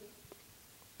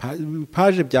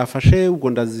paje byafashe, ubwo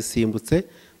ndazisimbutse,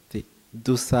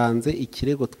 dusanze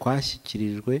ikirego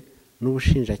twashyikirijwe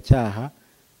n'ubushinjacyaha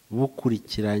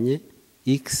bukurikiranye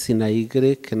X na Y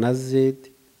na Z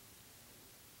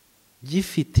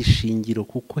gifite ishingiro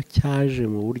kuko cyaje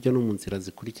mu buryo no mu nzira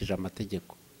zikurikije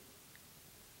amategeko.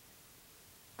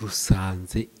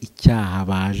 rusanze icyaha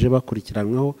baje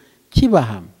bakurikiranweho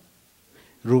kibahama,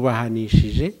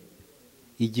 rubahanishije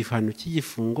igihano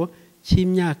cy'igifungo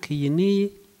cy'imyaka iyi n'iyi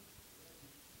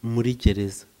muri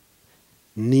gereza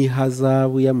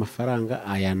n'ihazabu y'amafaranga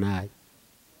aya n'aya,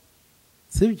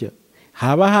 sibyo?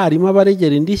 haba harimo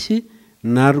abaregera indishyi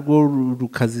narwo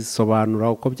rukazisobanura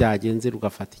uko byagenze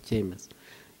rugafata icyemezo.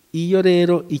 iyo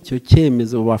rero icyo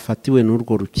cyemezo bafatiwe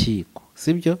n'urwo rukiko,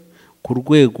 sibyo? ku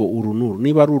rwego uru n'uru,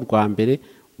 niba ari urwa mbere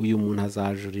uyu muntu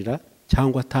azajurira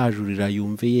cyangwa atajurira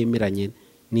yumve yemeranye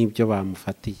n'ibyo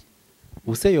bamufatiye.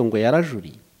 ubuse yo ngo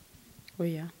yarajuriye?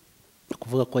 oya,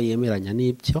 kuvuga ko yemeranya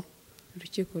n'ibyo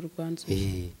urukiko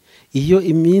rwanzuye. iyo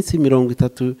iminsi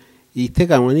 30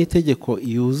 iteganywa n'itegeko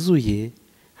yuzuye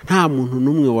nta muntu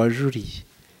n'umwe wajuriye,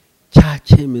 cya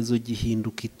cyemezo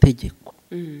gihinduka itegeko.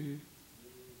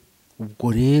 ubwo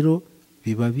rero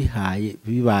biba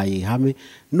bibaye ihame,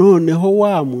 noneho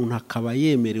wa muntu akaba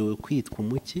yemerewe kwitwa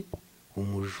umuki,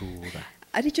 umujura.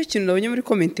 Aricyo kintu nabonye muri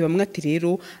comment bamwe ati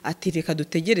rero ati reka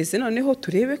dutegereze noneho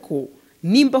turebe ko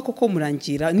nimba koko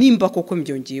murangira, nimba koko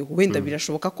mbyongeyeho, wenda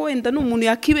birashoboka ko wenda n'umuntu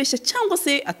yakibeshya cyangwa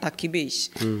se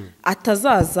atakibeshya,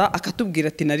 atazaza akatubwira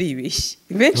ati naribeshye.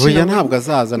 Oya, ntabwo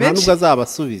azaza, nta nubwo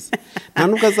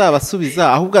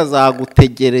azabasubiza, ahubwo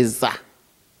azagutegereza.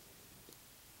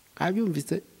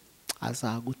 Abyumvise,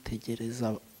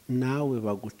 azagutegereza nawe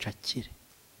bagucakire.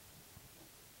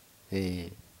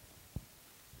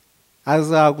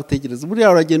 Azagutegereza,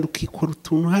 buriya uragenda ukikora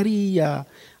utuntu hariya,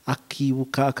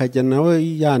 akibuka akajya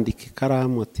nawe yandika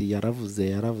ikaramu ati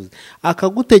yaravuze,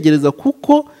 akagutegereza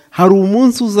kuko hari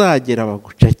umunsi uzagera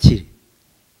bagucakire.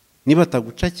 Niba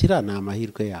atagucakira ni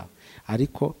amahirwe yawe,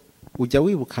 ariko ujya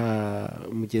wibuka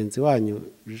mugenzi wanyu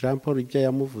Jean Paul ibyo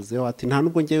yamuvuzeho ati nta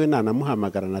nubwo ngewe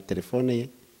nanamuhamagara na telefone ye,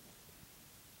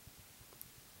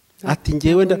 ati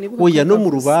ngewe oya no mu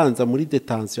rubanza muri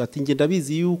detention ati nge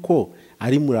ndabizi yuko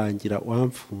ari murangira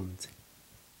wamfunze.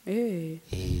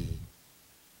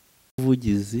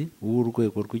 Ubuvugizi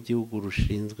w'urwego rw'igihugu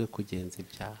rushinzwe kugenza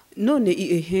ibyaha. None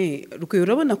rwe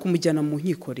urabona kumujyana mu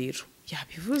nkiko rero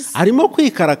yabivuze, arimo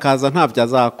kwikarakaza, ntabyo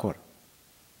azakora,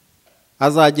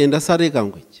 azagenda asarega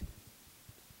ngo iki,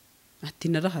 ati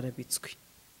naraharabitswe.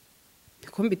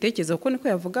 Niko mbitekereza kuko niko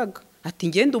yavugaga, ati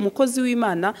ngende umukozi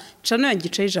w'Imana cano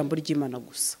yangicaye ijambo ry'Imana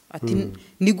gusa, ati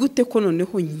ni gute ko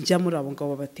noneho njya muri abo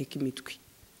ngabo bateka imitwe.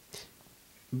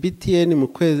 BTN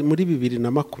muri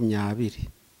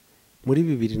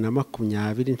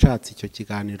 2020 nshatse icyo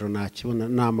kiganiro nakibona,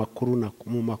 n'amakuru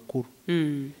mu makuru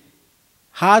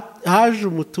haje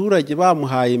umuturage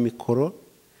bamuhaye mikoro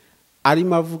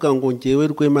arimo avuga ngo ngewe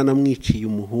Rwema namwiciye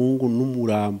umuhungu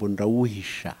n'umurambo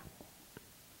ndawuhisha.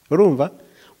 Urumva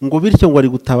ngo bityo ngo ari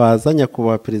gutabaza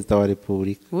nyakubahwa perezida wa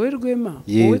Repubulika. Wowe Rwema,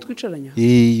 wowe twicaranya,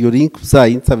 iyo link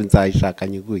uzayinsabe nzayishaka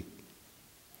nyiguye.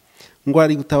 Ngo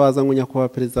ari gutabaza ngo nyakubahwa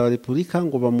perezida wa Repubulika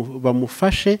ngo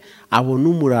bamufashe abone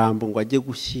umurambo ngo ajye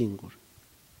gushyingura.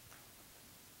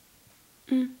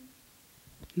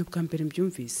 Nubwa mbere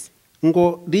mbyumvise.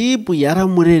 Ngo ribu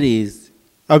yaramurereze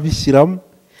abishyiramo,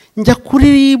 njya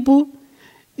kuri ribu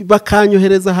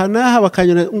bakanyohereza hanaha,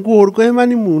 bakanyohereza ngo Rwema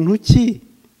ni muntu ki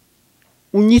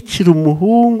unyicira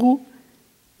umuhungu,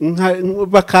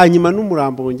 bakanyima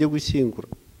n'umurambo ngo njye gushyingura.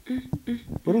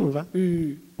 Urumva?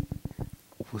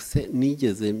 Ubuse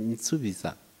nigeze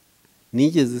nsubiza,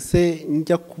 nigeze se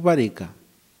njya kubarega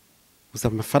gusa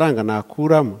amafaranga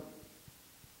nakuramo.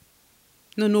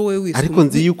 None wowe wiswe, ariko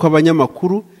nzi yuko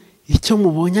abanyamakuru icyo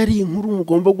mubonye ari inkuru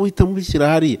mugomba guhita mubishyira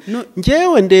hariya.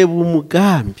 Ngewe ndeba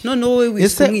umugambi. None wowe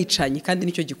wiswe umwicanyi kandi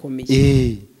nicyo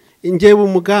gikomeye. Ngewe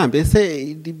umugambi,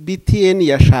 ese BTN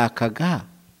yashakaga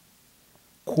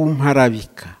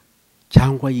kumparabika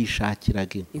cyangwa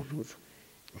yishakiraga inkuru?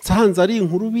 Nsanze ari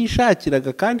inkuru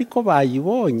bishakiraga kandi ko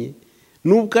bayibonye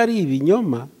nubwo ari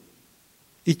ibinyoma.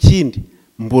 Ikindi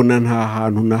mbona nta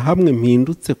hantu na hamwe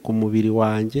mpindutse ku mubiri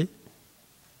wanjye,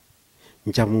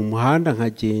 njya mu muhanda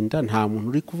nkagenda, nta muntu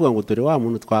uri kuvuga ngo dore wa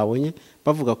muntu twabonye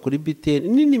bavuga kuri BTN,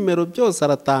 ni nimero byose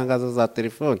aratangaza za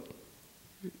telefone.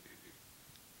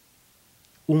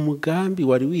 Umugambi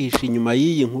wari wihishe inyuma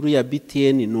y'iyi nkuru ya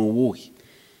BTN ni uwuhe?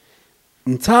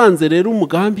 Nsanze rero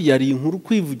umugambi yari inkuru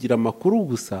kwivugira amakuru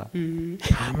gusa,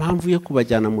 nta mpamvu yo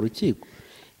kubajyana mu rukiko.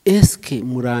 Eske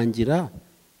murangira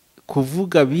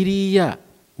kuvuga biriya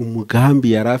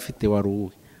umugambi yari afite wari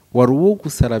uwo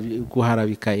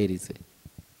guharabika Elysse?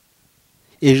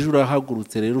 Ejo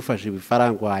urahagurutse rero ufashe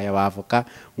ibifaranga waye abavoka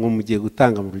ngo mugiye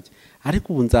gutanga mu rukiko,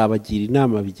 ariko ubu nzabagira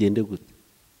inama bigende gute?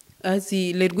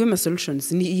 Azi RWEMA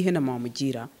solutions ni ihe nama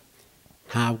wamugira?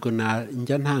 Ntabwo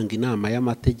njya ntanga inama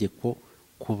y'amategeko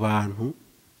ku bantu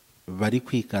bari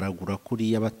kwikaragura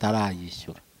kuriya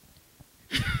batarayishyura,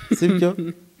 sibyo?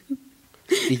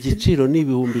 Igiciro ni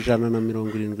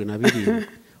 172,000,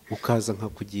 ukaza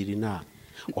nkakugira inama,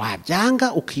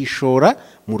 wabyanga ukishora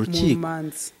mu rukiko.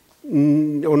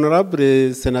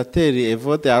 Honorable Senateur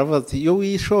Evode aravuze iyo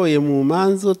wishoye mu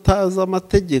manza utazi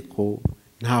amategeko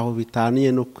ntaho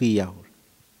bitaniye no kwiyahura,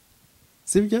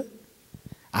 sibyo?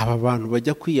 Aba bantu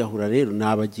bajya kwiyahura rero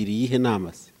nabagiriye ihe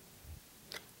nama se?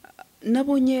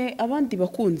 Nabonye abandi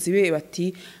bakunzi be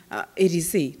bati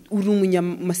Elysse uri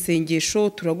umunyamasengesho,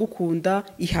 turagukunda,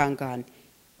 ihangane.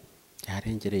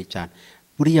 Yarengereye cyane,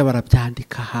 buriya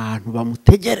barabyandika ahantu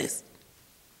bamutegereza,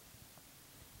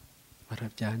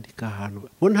 barabyandika ahantu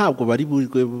bo ntabwo bari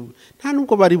nta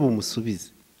nubwo bari bumusubize,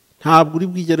 ntabwo uri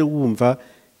bwigere wumva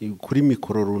kuri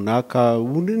mikoro runaka.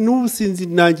 N'ubu sinzi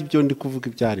nanjye ibyo ndi kuvuga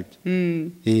ibyo ari byo.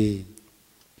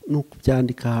 ni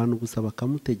ukubyandika ahantu gusa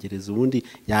bakamutegereza ubundi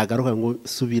yagaruka ngo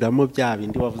subiramo bya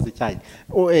bindi wavuze cyane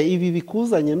ibi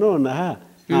bikuzanye none aha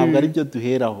ntabwo ari byo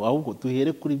duheraho ahubwo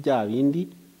duhere kuri bya bindi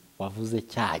wavuze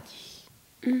cyagiye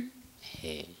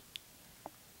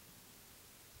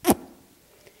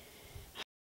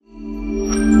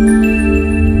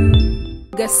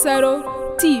GASARO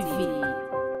TV.